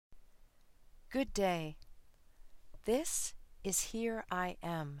Good day. This is Here I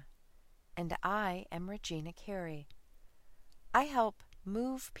Am, and I am Regina Carey. I help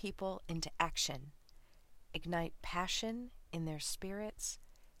move people into action, ignite passion in their spirits,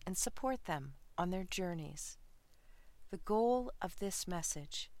 and support them on their journeys. The goal of this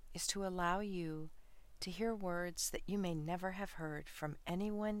message is to allow you to hear words that you may never have heard from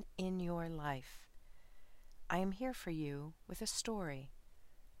anyone in your life. I am here for you with a story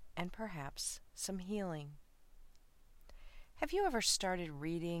and perhaps some healing. Have you ever started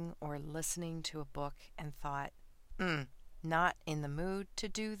reading or listening to a book and thought, not in the mood to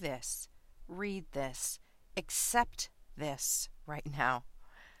do this, read this, accept this right now?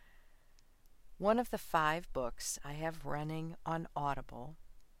 One of the 5 books I have running on Audible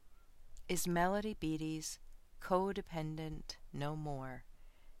is Melody Beattie's Codependent No More.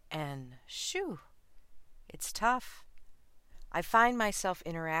 And shoo, it's tough. I find myself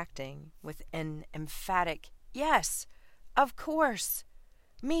interacting with an emphatic, yes, of course,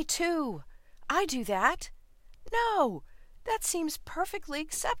 me too, I do that. No, that seems perfectly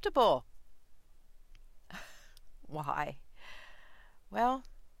acceptable. Why? Well,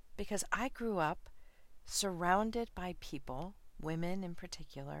 because I grew up surrounded by people, women in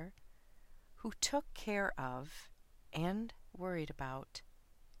particular, who took care of and worried about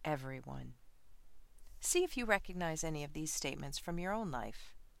everyone. See if you recognize any of these statements from your own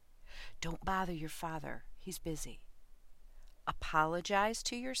life. Don't bother your father, he's busy. Apologize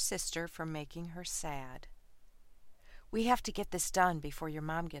to your sister for making her sad. We have to get this done before your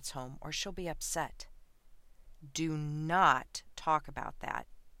mom gets home or she'll be upset. Do not talk about that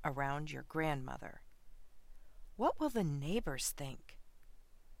around your grandmother. What will the neighbors think?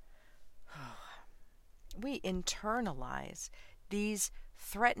 We internalize these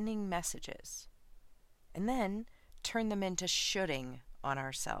threatening messages and then turn them into shoulding on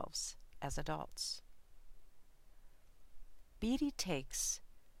ourselves as adults. Beattie takes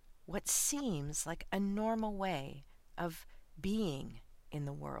what seems like a normal way of being in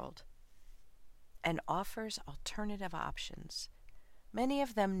the world and offers alternative options, many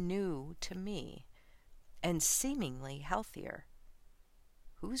of them new to me and seemingly healthier.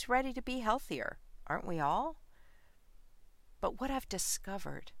 Who's ready to be healthier? Aren't we all? But what I've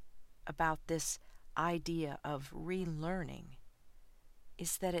discovered about this idea of relearning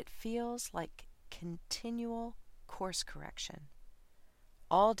is that it feels like continual course correction.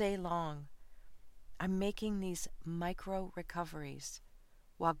 All day long, I'm making these micro recoveries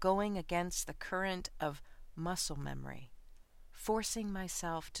while going against the current of muscle memory, forcing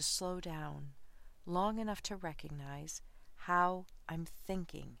myself to slow down long enough to recognize how I'm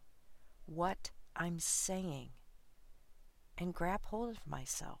thinking, what I'm saying, and grab hold of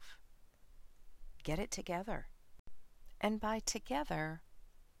myself. Get it together. And by together,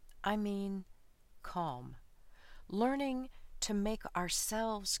 I mean calm. Learning to make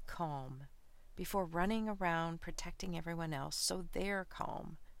ourselves calm before running around protecting everyone else so they're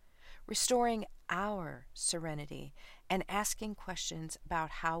calm. Restoring our serenity and asking questions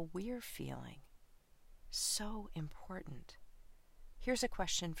about how we're feeling. So important. Here's a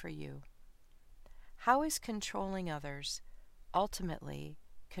question for you. How is controlling others ultimately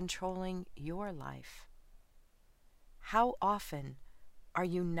controlling your life? How often are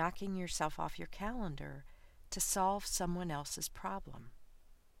you knocking yourself off your calendar to solve someone else's problem?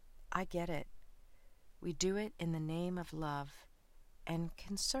 I get it. We do it in the name of love and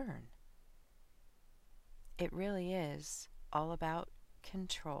concern. It really is all about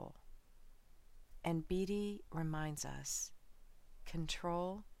control. And Beattie reminds us,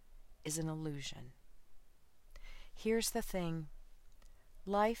 control is an illusion. Here's the thing.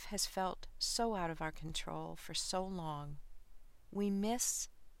 Life has felt so out of our control for so long. We miss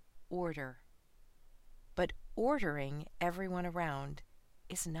order. But ordering everyone around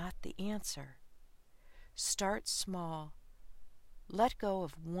is not the answer. Start small. Let go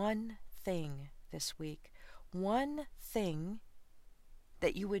of one thing this week. One thing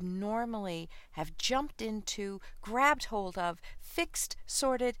that you would normally have jumped into, grabbed hold of, fixed,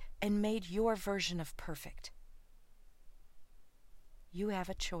 sorted, and made your version of perfect. You have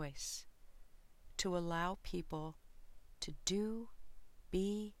a choice to allow people to do,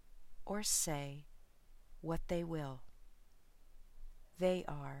 be, or say what they will. They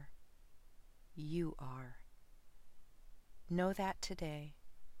are. You are. Know that today.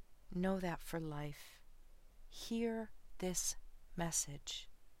 Know that for life. Hear this message.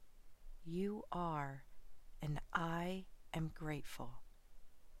 You are, and I am grateful.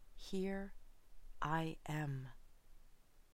 Here I am.